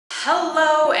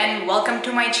Hello and welcome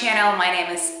to my channel. My name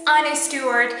is Annie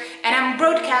Stewart and I'm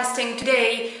broadcasting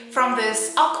today from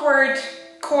this awkward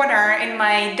corner in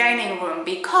my dining room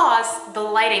because the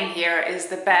lighting here is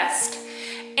the best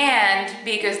and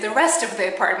because the rest of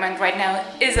the apartment right now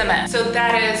is a mess. So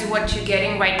that is what you're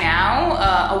getting right now,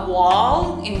 a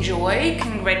wall. Enjoy,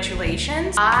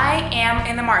 congratulations. I am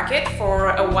in the market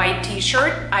for a white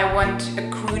t-shirt. I want a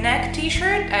crew neck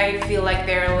t-shirt. I feel like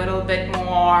they're a little bit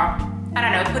more, I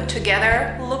don't know, put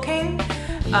together looking.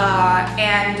 I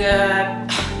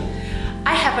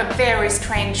have a very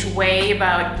strange way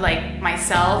about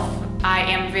myself. I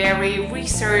am very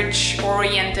research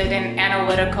oriented and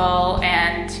analytical,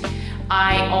 and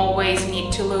I always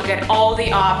need to look at all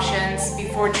the options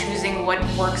before choosing what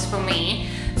works for me.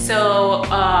 So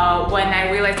when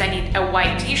I realized I need a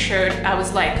white t-shirt, I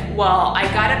was like, well, I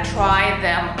gotta try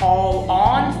them all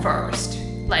on first.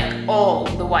 Like all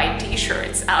the white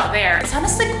t-shirts out there. It's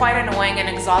honestly quite annoying and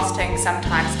exhausting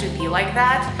sometimes to be like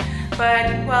that,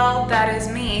 but well, that is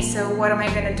me, so what am I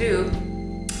gonna do?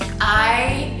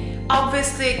 I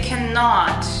obviously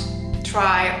cannot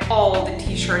try all the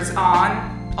t-shirts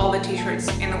on, all the t-shirts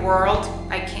in the world.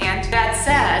 I can't. That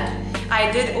said, I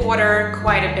did order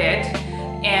quite a bit,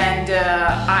 and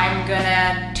I'm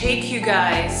gonna take you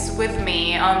guys with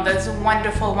me on this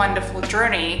wonderful, wonderful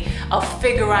journey of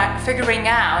figuring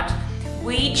out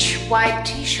which white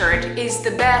t-shirt is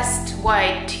the best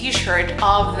white t-shirt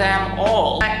of them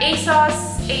all.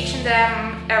 ASOS,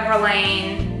 H&M,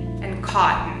 EVERLANE, and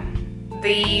KOTN.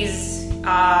 These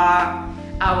are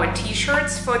our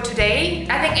t-shirts for today.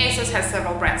 I think ASOS has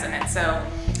several brands in it, so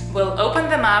we'll open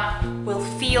them up, we'll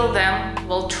feel them,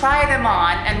 we'll try them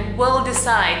on, and we'll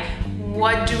decide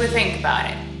what do we think about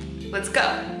it. Let's go.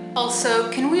 Also,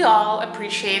 can we all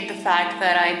appreciate the fact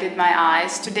that I did my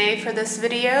eyes today for this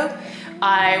video?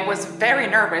 I was very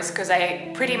nervous because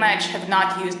I pretty much have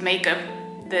not used makeup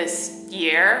this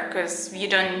year because you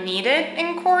don't need it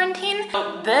in quarantine.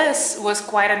 So this was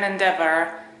quite an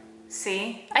endeavor.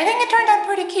 See? I think it turned out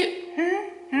pretty cute.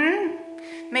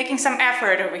 Making some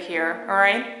effort over here, all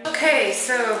right? Okay,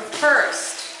 so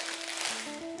first,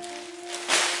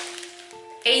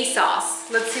 ASOS.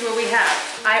 Let's see what we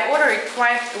have. I ordered it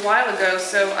quite a while ago,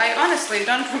 so I honestly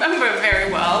don't remember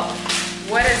very well.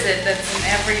 What is it that's in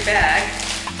every bag?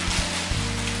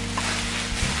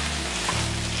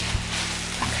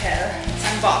 Okay, let's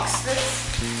unbox this.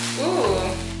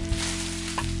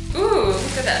 Ooh,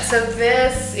 look at that. So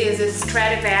this is a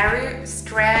Stradivarius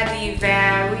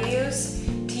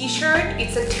t-shirt.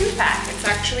 It's a two-pack. It's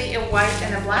actually a white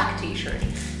and a black t-shirt.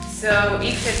 So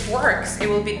if it works, it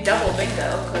will be double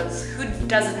bingo, because who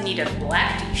doesn't need a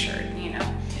black t-shirt, you know?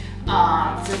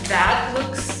 So that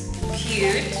looks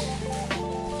cute.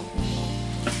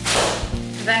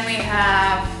 Then we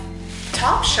have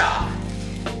Topshop.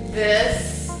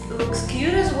 This looks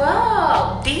cute as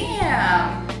well.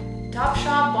 Damn!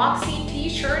 Topshop Boxy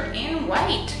t-shirt in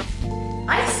white.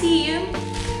 I see you.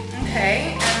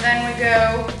 Okay, and then we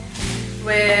go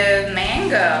with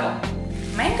Mango.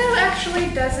 Mango actually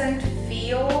doesn't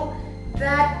feel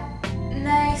that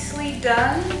nicely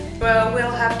done, but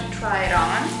we'll have to try it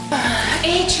on.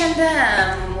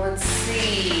 H&M, let's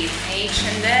see.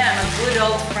 H&M, a good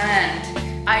old friend.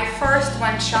 I first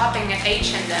went shopping at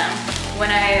H&M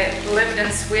when I lived in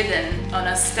Sweden on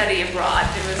a study abroad.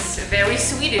 It was a very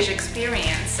Swedish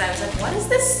experience. I was like, what is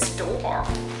this store?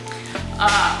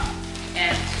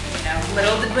 And you know,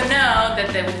 little did we know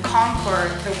that they would conquer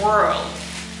the world.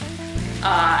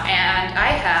 And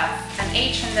I have an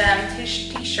H&M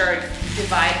t-shirt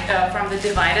from the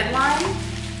Divided line.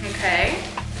 Okay.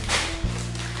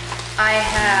 I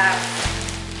have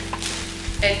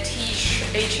a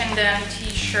H&M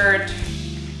t-shirt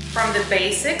from the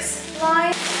Basics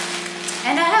line.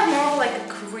 And I have more like a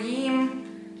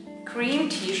cream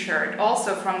t-shirt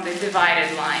also from the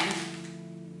Divided line.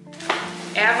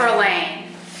 EVERLANE.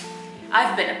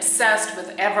 I've been obsessed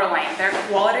with EVERLANE. Their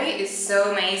quality is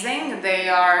so amazing. They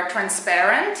are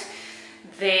transparent.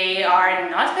 They are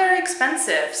not very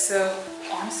expensive. So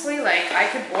honestly, I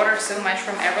could order so much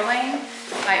from EVERLANE.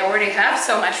 I already have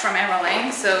so much from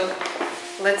EVERLANE. So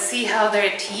let's see how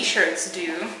their t-shirts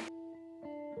do.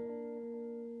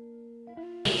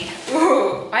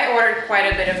 Ooh, I ordered quite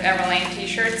a bit of EVERLANE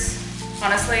t-shirts.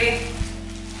 Honestly,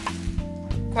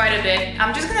 quite a bit.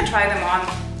 I'm just gonna try them on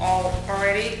all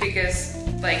already because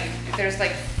there's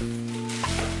 5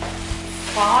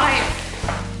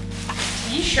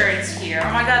 t-shirts here.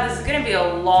 Oh my god, this is gonna be a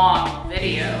long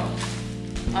video.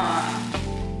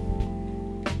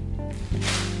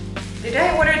 Did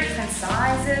I order different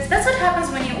sizes? That's what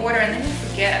happens when you order and then you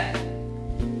forget.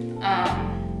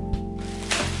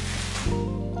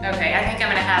 Okay, I think I'm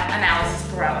gonna have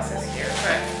analysis paralysis here,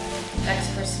 but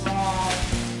extra small.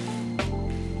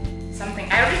 Something,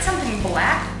 I ordered something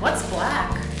black. What's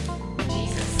black?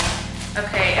 Jesus.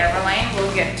 Okay, EVERLANE,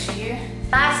 we'll get to you.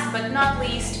 Last but not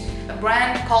least, a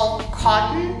brand called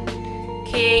KOTN,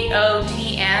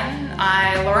 KOTN.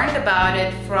 I learned about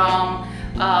it from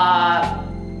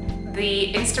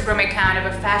the Instagram account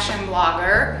of a fashion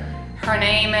blogger. Her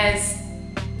name is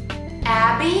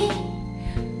Abby.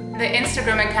 The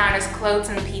Instagram account is Clothes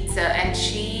and Pizza, and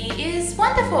she is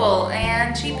wonderful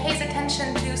and she pays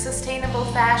attention to sustainable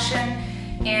fashion,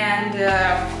 and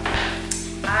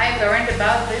I learned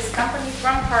about this company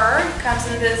from her. It comes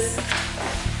in this,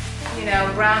 you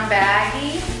know, brown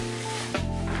baggie.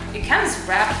 It comes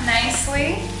wrapped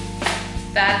nicely.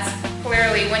 That's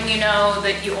clearly when you know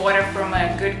that you order from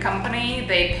a good company,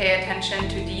 they pay attention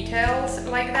to details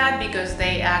like that, because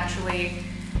they actually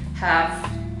have,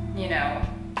 you know,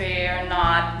 they're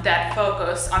not that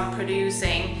focused on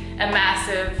producing a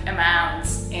massive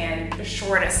amounts in the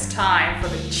shortest time for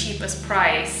the cheapest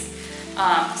price.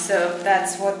 So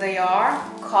that's what they are.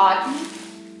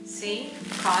 KOTN. See?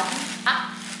 KOTN.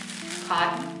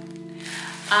 KOTN.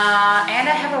 And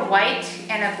I have a white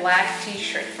and a black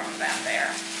t-shirt from them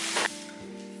there.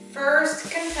 First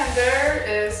contender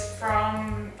is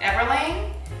from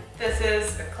EVERLANE. This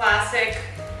is a classic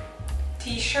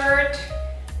t-shirt.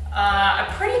 A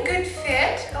pretty good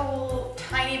fit, a little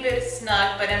tiny bit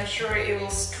snug, but I'm sure it will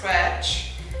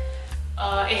stretch.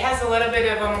 It has a little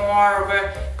bit of a more of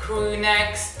a crew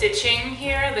neck stitching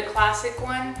here, the classic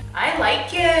one. I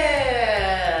like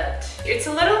it. It's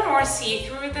a little more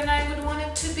see-through than I would want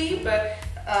it to be, but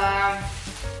I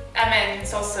mean,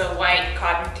 it's also a white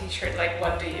cotton t-shirt, like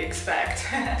what do you expect?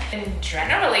 And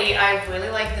generally, I really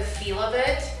like the feel of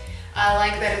it. I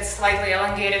like that it's slightly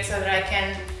elongated so that I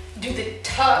can do the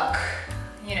tuck,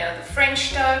 you know, the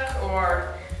French tuck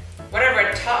or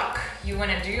whatever tuck you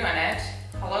want to do on it.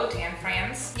 Hello, tan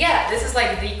friends. Yeah, this is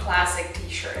like the classic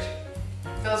t-shirt.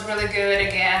 Feels really good.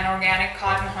 Again, organic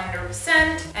cotton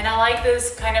 100%. And I like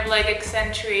this kind of like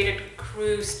accentuated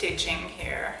crew stitching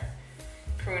here.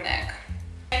 Crew neck.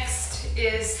 Next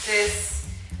is this,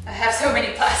 I have so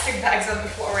many plastic bags on the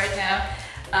floor right now.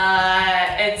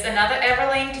 It's another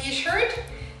EVERLANE t-shirt.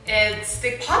 It's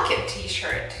the pocket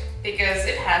t-shirt because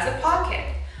it has a pocket.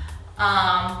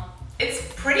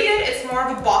 It's pretty good. It's more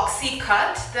of a boxy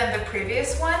cut than the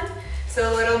previous one.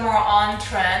 So a little more on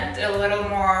trend, a little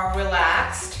more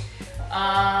relaxed.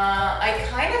 I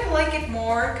kind of like it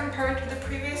more compared to the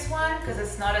previous one because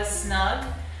it's not as snug.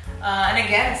 And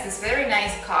again, it's this very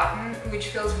nice cotton, which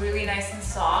feels really nice and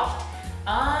soft.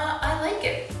 I like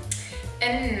it.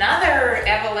 Another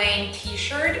EVERLANE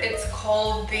t-shirt, it's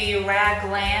called the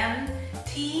Raglan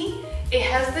tee. It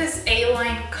has this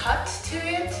A-line cut to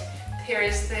it.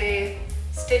 Here's the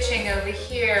stitching over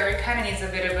here. It kind of needs a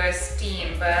bit of a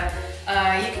steam, but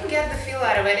you can get the feel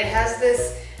out of it. It has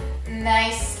this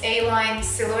nice A-line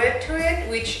silhouette to it,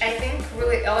 which I think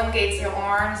really elongates your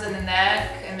arms and the neck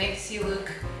and makes you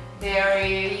look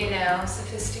very, you know,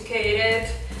 sophisticated.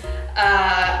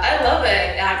 I love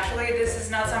it. Actually, this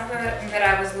is not something that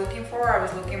I was looking for. I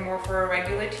was looking more for a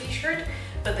regular t-shirt,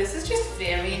 but this is just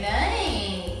very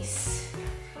nice.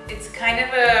 It's kind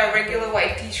of a regular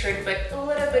white t-shirt, but a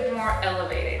little bit more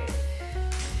elevated.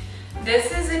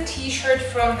 This is a t-shirt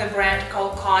from the brand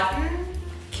called KOTN,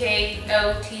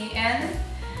 K-O-T-N.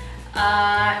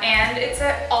 And it's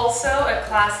also a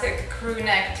classic crew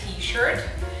neck t-shirt.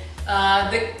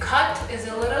 The cut is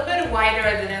a little bit wider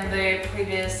than in the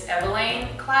previous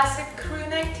EVERLANE classic crew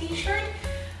neck t-shirt,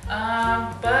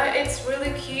 but it's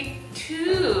really cute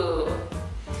too.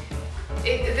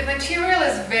 The material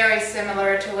is very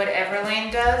similar to what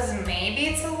EVERLANE does. Maybe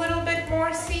it's a little bit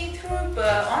more see-through,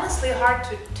 but honestly hard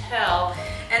to tell.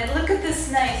 And look at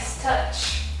this nice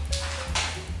touch.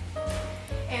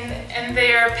 In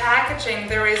their packaging,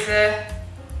 there is a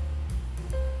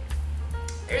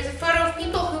photo of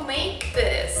people who make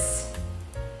this.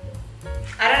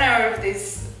 I don't know if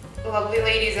these lovely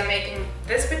ladies are making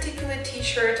this particular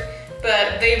t-shirt,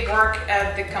 but they work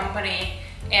at the company.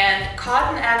 And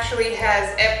KOTN actually has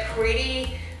a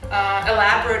pretty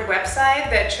elaborate website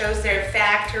that shows their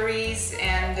factories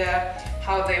and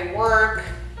how they work.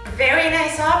 Very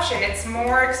nice option. It's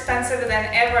more expensive than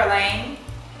EVERLANE.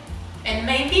 And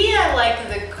maybe I like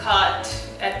the cut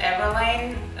at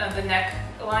EVERLANE, the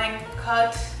neckline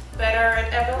cut better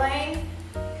at EVERLANE.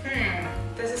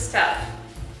 This is tough.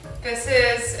 This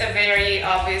is a very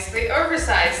obviously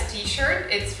oversized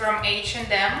t-shirt. It's from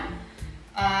H&M.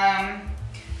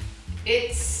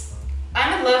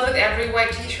 I'm in love with every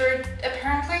white t-shirt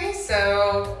apparently,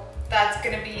 so that's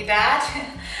gonna be that.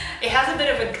 It has a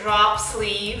bit of a drop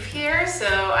sleeve here, so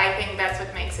I think that's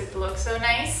what makes it look so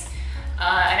nice.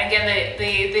 And again,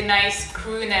 the nice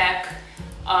crew neck,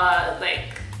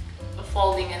 like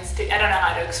folding and stick. I don't know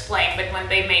how to explain, but when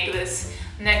they make this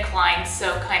neckline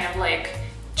so kind of like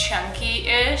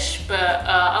chunky-ish, but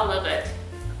I love it.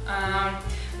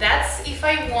 That's if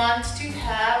I want to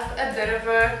have a bit of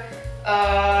a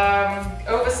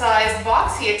oversized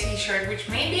Boxy t-shirt, which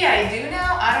maybe I do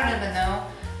now, I don't even know.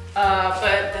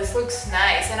 But this looks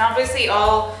nice, and obviously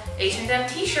all H&M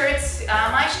t-shirts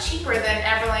are much cheaper than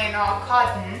EVERLANE or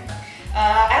KOTN.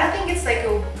 I don't think it's like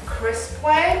a crisp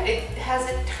white. It has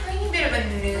a tiny bit of a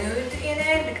nude in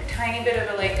it, a tiny bit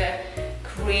of like a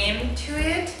cream to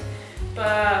it.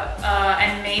 But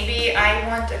and maybe I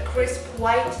want a crisp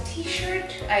white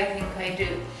t-shirt. I think I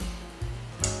do.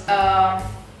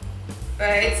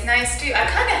 But it's nice too. I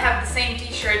kind of have the same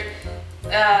t-shirt,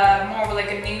 more of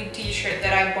like a nude t-shirt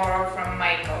that I borrow from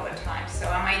Mike all the time, so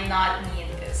I might not need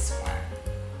this one.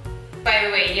 By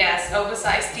the way, yes,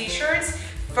 oversized t-shirts.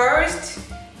 First,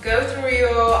 go through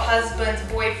your husband's,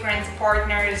 boyfriend's,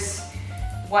 partner's,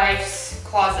 wife's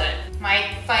closet.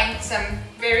 Might find some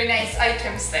very nice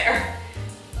items there.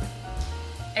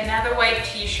 Another white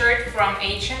t-shirt from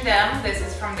H&M. This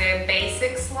is from the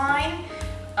Basics line.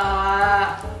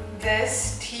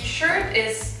 This t-shirt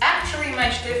is actually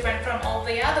much different from all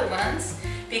the other ones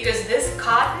because this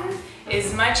cotton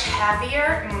is much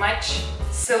heavier, much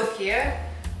silkier,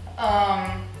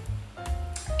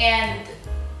 and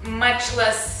much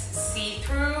less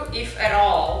see-through, if at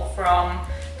all,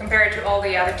 compared to all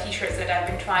the other t-shirts that I've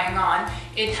been trying on.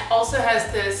 It also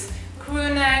has this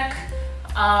crew neck.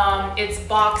 It's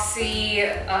boxy,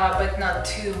 but not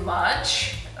too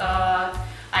much. I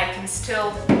can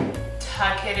still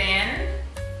tuck it in,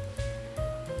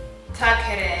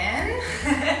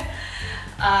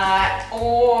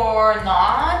 or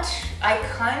not. I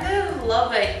kind of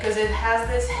love it because it has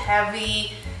this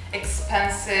heavy,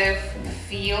 expensive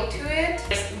feel to it.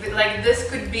 Like this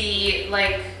could be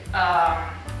like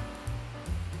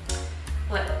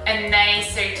a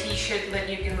nicer t-shirt that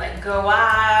you can like go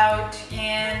out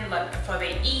in, like for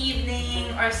the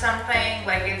evening or something.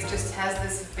 Like it just has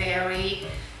this very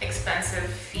expensive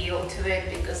feel to it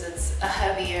because it's a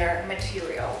heavier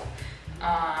material.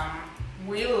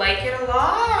 We like it a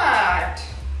lot.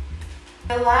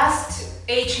 The last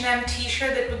H&M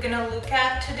t-shirt that we're gonna look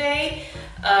at today,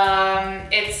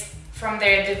 it's from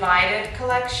their Divided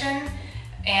collection,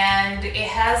 and it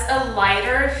has a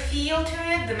lighter feel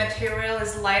to it. The material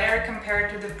is lighter compared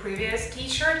to the previous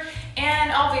t-shirt,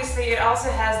 and obviously it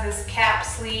also has this cap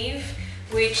sleeve,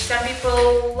 which some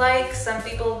people like, some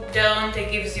people don't.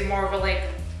 It gives you more of a like,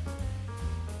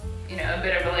 you know, a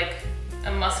bit of a like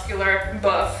a muscular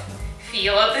buff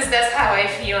feel. At least that's how I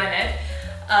feel in it.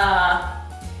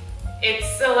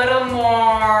 It's a little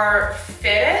more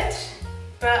fitted,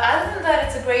 but other than that,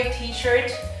 it's a great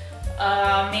t-shirt.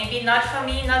 Maybe not for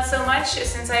me, not so much,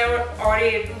 since I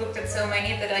already looked at so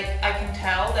many that I can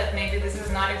tell that maybe this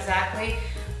is not exactly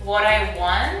what I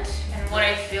want and what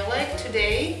I feel like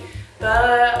today.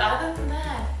 But other than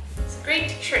that, it's a great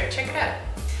t-shirt, check it out.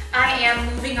 I am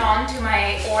moving on to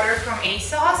my order from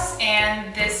ASOS,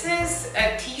 and this is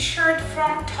a t-shirt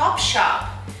from Topshop.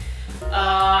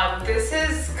 This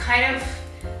is kind of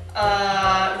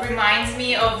reminds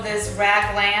me of this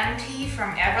Raglan tee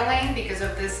from EVERLANE because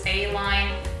of this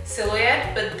A-line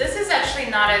silhouette, but this is actually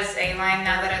not as A-line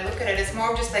now that I look at it. It's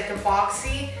more just like a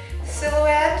boxy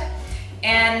silhouette,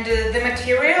 and the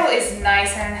material is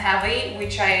nice and heavy,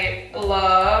 which I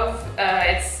love.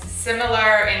 It's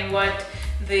similar in what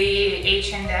the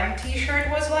H&M t-shirt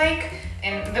was like,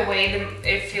 and the way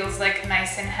it feels like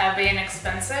nice and heavy and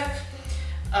expensive.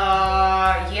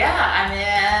 Yeah, I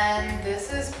mean,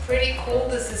 this is pretty cool.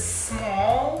 This is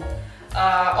small.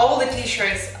 All the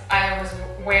t-shirts I was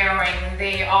wearing,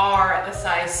 they are the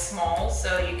size small,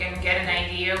 so you can get an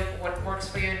idea of what works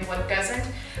for you and what doesn't.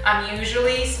 I'm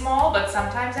usually small, but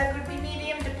sometimes I could be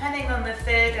medium depending on the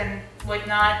fit and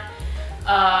whatnot.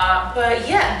 But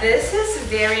yeah, this is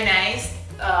very nice.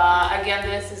 Again,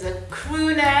 this is a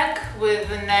crew neck with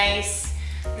a nice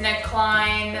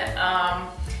neckline.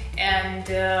 And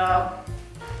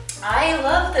I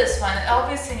love this one. It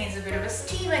obviously needs a bit of a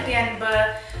steam again,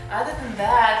 but other than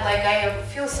that, like, I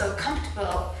feel so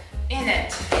comfortable in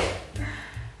it.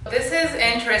 This is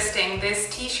interesting. This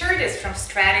t-shirt is from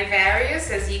Stradivarius.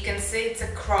 As you can see, it's a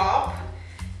crop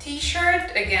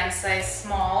t-shirt, again size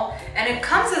small, and it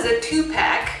comes as a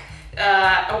 2-pack,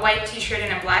 a white t-shirt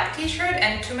and a black t-shirt,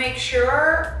 and to make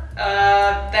sure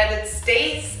that it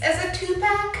stays as a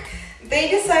 2-pack, they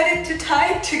decided to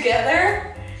tie it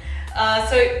together.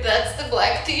 So that's the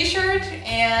black t-shirt,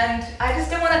 and I just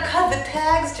don't want to cut the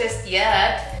tags just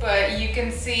yet, but you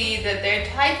can see that they're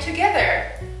tied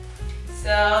together.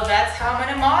 So that's how I'm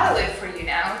gonna model it for you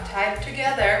now, tied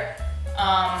together.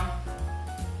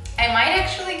 I might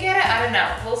actually get it, I don't know,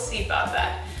 we'll see about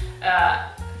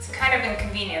that. It's kind of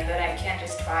inconvenient that I can't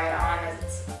just try it on as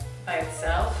it's by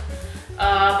itself.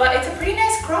 But it's a pretty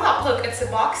nice crop. Look, it's a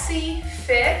boxy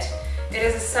fit. It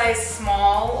is a size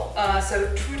small,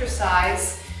 so true to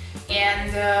size.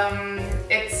 And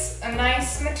it's a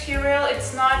nice material.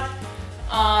 It's not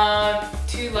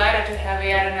too light or too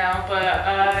heavy, I don't know,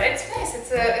 but it's nice.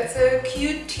 It's a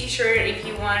cute t-shirt if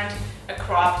you want a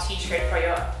crop t-shirt for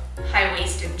your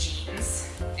high-waisted jeans.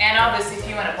 And obviously if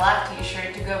you want a black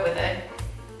t-shirt to go with it,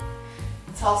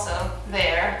 it's also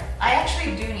there. I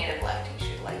actually do need a black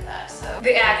t-shirt like that, so.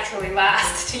 The actually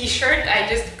last t-shirt, I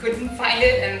just couldn't find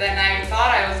it, and then I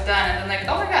thought I was done, and I'm like,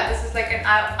 oh my god, this is like an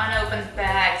unopened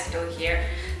bag still here.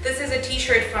 This is a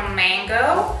t-shirt from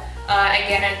Mango.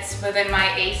 Again, it's within my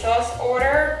ASOS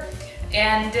order.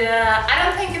 And I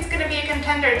don't think it's gonna be a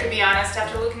contender, to be honest,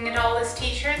 after looking at all these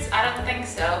t-shirts. I don't think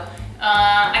so.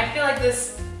 I feel like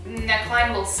this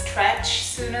neckline will stretch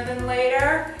sooner than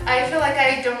later. I feel like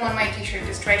I don't want my t-shirt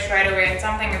to stretch right away, and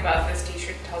something about this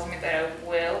t-shirt tells me that it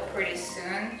will pretty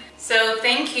soon. So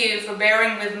thank you for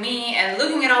bearing with me and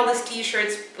looking at all these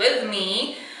t-shirts with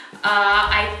me.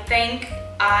 I think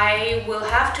I will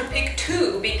have to pick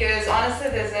two, because honestly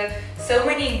there's so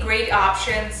many great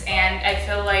options, and I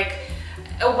feel like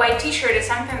a white t-shirt is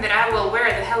something that I will wear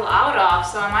the hell out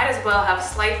of, so I might as well have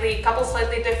a couple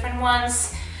slightly different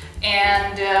ones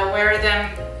and wear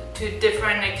them to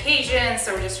different occasions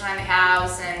or just around the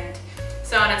house and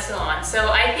so on and so on.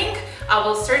 So I think I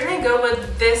will certainly go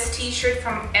with this t-shirt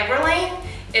from EVERLANE.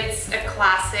 It's a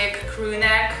classic crew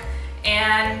neck,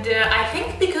 and I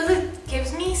think because it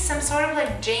gives me some sort of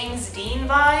like James Dean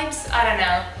vibes, I don't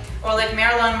know, or like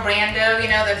Marlon Brando, you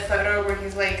know, that photo where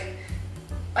he's like,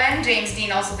 and James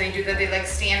Dean also, they do that, they like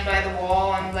stand by the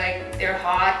wall and like they're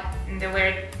hot and they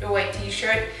wear a white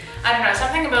t-shirt. I don't know,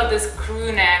 something about this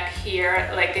crew neck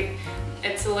here, like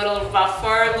it's a little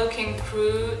rougher looking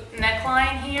crew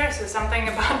neckline here, so something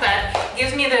about that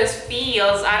gives me those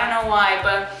feels. I don't know why,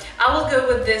 but I will go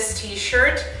with this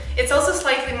t-shirt. It's also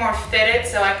slightly more fitted,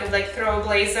 so I could like throw a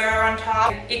blazer on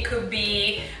top. It could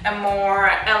be a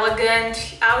more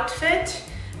elegant outfit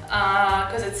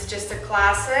because it's just a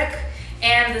classic.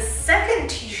 And the second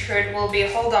t-shirt will be,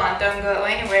 hold on, don't go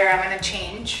anywhere, I'm gonna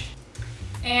change.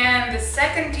 And the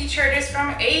second t-shirt is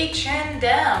from H&M.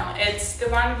 It's the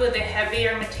one with the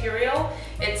heavier material.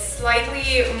 It's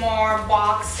slightly more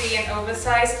boxy and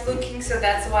oversized looking, so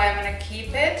that's why I'm gonna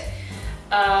keep it.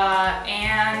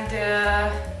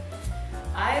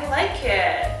 I like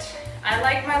it. I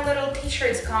like my little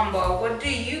t-shirts combo. What do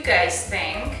you guys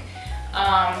think?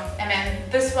 And then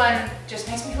this one just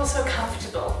makes me feel so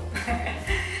comfortable.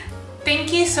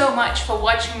 Thank you so much for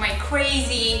watching my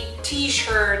crazy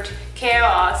t-shirt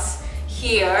chaos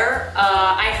here.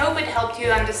 I hope it helped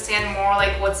you understand more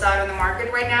like what's out in the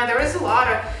market right now. There is a lot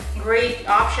of great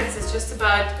options. It's just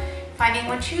about finding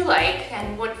what you like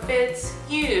and what fits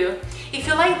you. If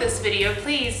you like this video,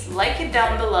 please like it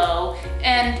down below,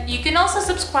 and you can also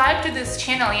subscribe to this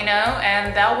channel, you know,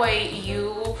 and that way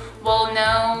you will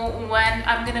know when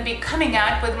I'm gonna be coming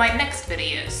out with my next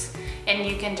videos. And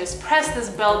you can just press this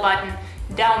bell button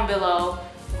down below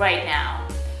right now.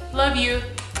 Love you.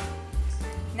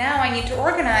 Now I need to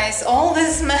organize all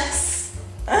this mess.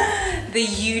 The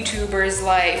YouTuber's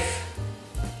life.